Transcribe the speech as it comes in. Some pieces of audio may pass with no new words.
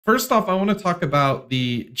first off, I want to talk about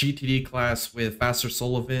the GTD class with Vasser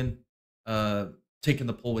Sullivan taking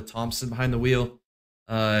the pole with Thompson behind the wheel.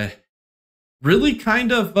 Uh, really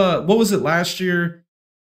kind of, what was it last year?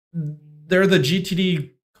 They're the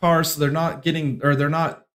GTD car, so they're not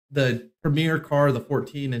the premier car, the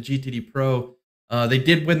 14 and GTD Pro. They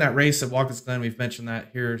did win that race at Watkins Glen. We've mentioned that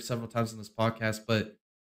here several times in this podcast, but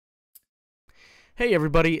hey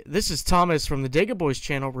everybody, this is Thomas from the Dega Boys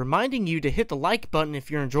channel, reminding you to hit the like button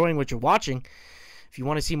if you're enjoying what you're watching. If you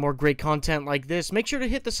want to see more great content like this, make sure to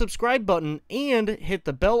hit the subscribe button and hit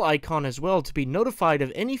the bell icon as well to be notified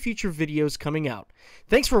of any future videos coming out.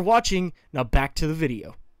 Thanks for watching. Now back to the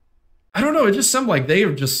video. I don't know. It just seemed like they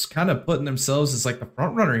are just kind of putting themselves as like the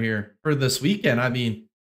front runner here for this weekend. I mean,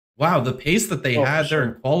 wow, the pace that they had there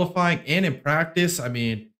in qualifying and in practice. I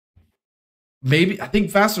mean, maybe I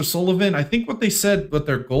think Vasser Sullivan, I think what they said, what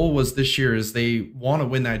their goal was this year is they want to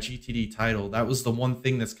win that GTD title. That was the one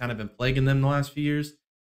thing that's kind of been plaguing them the last few years.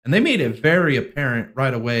 And they made it very apparent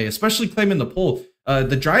right away, especially claiming the pole.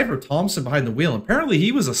 The driver, Thompson, behind the wheel, apparently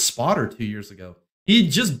he was a spotter 2 years ago. He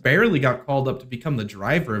just barely got called up to become the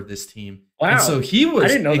driver of this team. Wow. And so he was I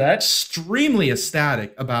didn't know that. Extremely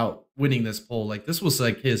ecstatic about winning this pole. Like this was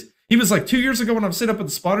like he was like 2 years ago when I'm sitting up at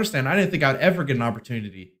the spotter stand, I didn't think I'd ever get an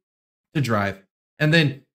opportunity to drive. And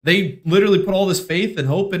then they literally put all this faith and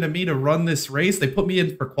hope into me to run this race. They put me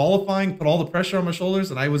in for qualifying, put all the pressure on my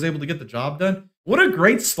shoulders, and I was able to get the job done. What a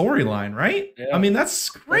great storyline, right? Yeah. I mean, that's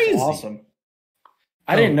crazy. That's awesome.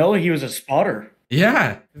 I didn't know he was a spotter.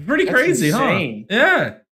 Yeah, pretty crazy, insane. Huh?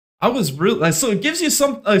 Yeah. I was really, so it gives you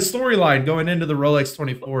a storyline going into the Rolex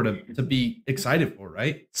 24 to be excited for,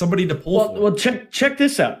 right? Somebody to pull for. Well, check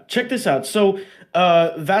this out. Check this out. So,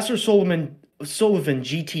 Vasser Sullivan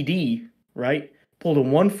GTD, right, pulled a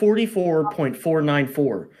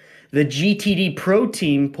 144.494. The GTD Pro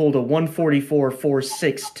team pulled a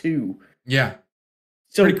 144.462. Yeah.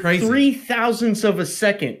 So pretty crazy. 0.003 of a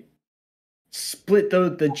second split the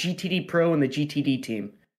GTD Pro and the GTD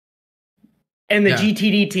team. And the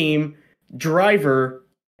GTD team driver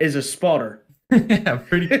is a spotter. Yeah,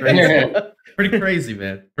 pretty crazy. Pretty crazy,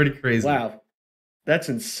 man. Pretty crazy. Wow. That's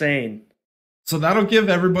insane. So that'll give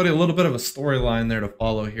everybody a little bit of a storyline there to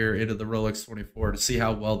follow here into the Rolex 24 to see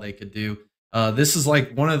how well they could do. This is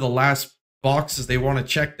like one of the last boxes they want to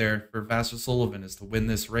check there for Vasser Sullivan is to win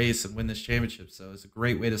this race and win this championship. So it's a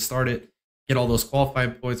great way to start it. Get all those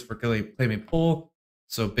qualifying points for claiming pole.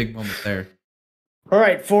 So big moment there. All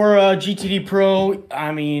right, for GTD Pro,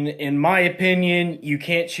 I mean, in my opinion, you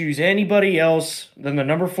can't choose anybody else than the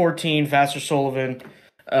number 14, Vasser Sullivan.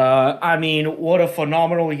 I mean, what a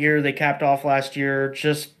phenomenal year they capped off last year.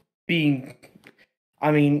 Just being,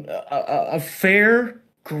 I mean, a fair,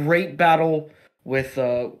 great battle with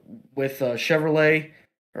Chevrolet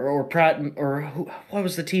or Pratt or what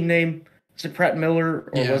was the team name? Was it Pratt Miller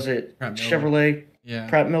or was it Chevrolet? Yeah,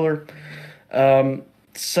 Pratt Miller.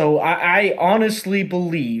 So I honestly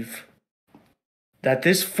believe that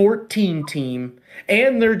this 14 team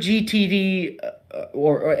and their GTD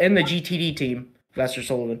and the GTD team, Vasser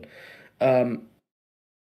Sullivan,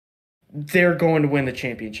 they're going to win the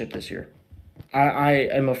championship this year. I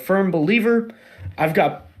am a firm believer. I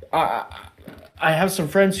have some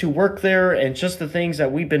friends who work there, and just the things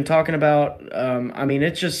that we've been talking about. I mean,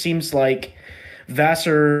 it just seems like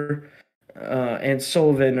Vasser and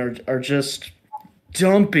Sullivan are just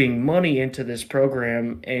dumping money into this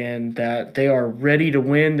program, and that they are ready to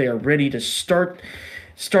win. They are ready to start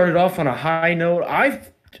it off on a high note. I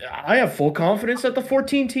have full confidence that the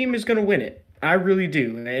 14 team is going to win it. I really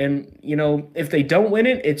do. And, you know, if they don't win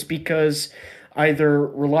it, it's because either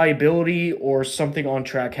reliability or something on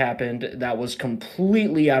track happened that was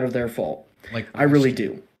completely out of their fault. Like I really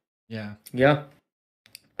do. Yeah. Yeah.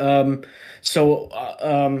 And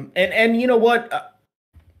you know what?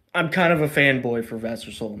 I'm kind of a fanboy for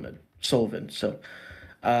Vasser Sullivan. So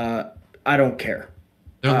I don't care.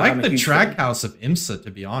 They're like the track house of IMSA,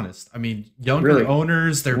 to be honest. I mean, younger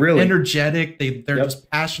owners, they're energetic. They're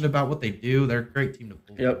just passionate about what they do. They're a great team to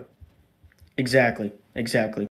pull. Yep. Exactly.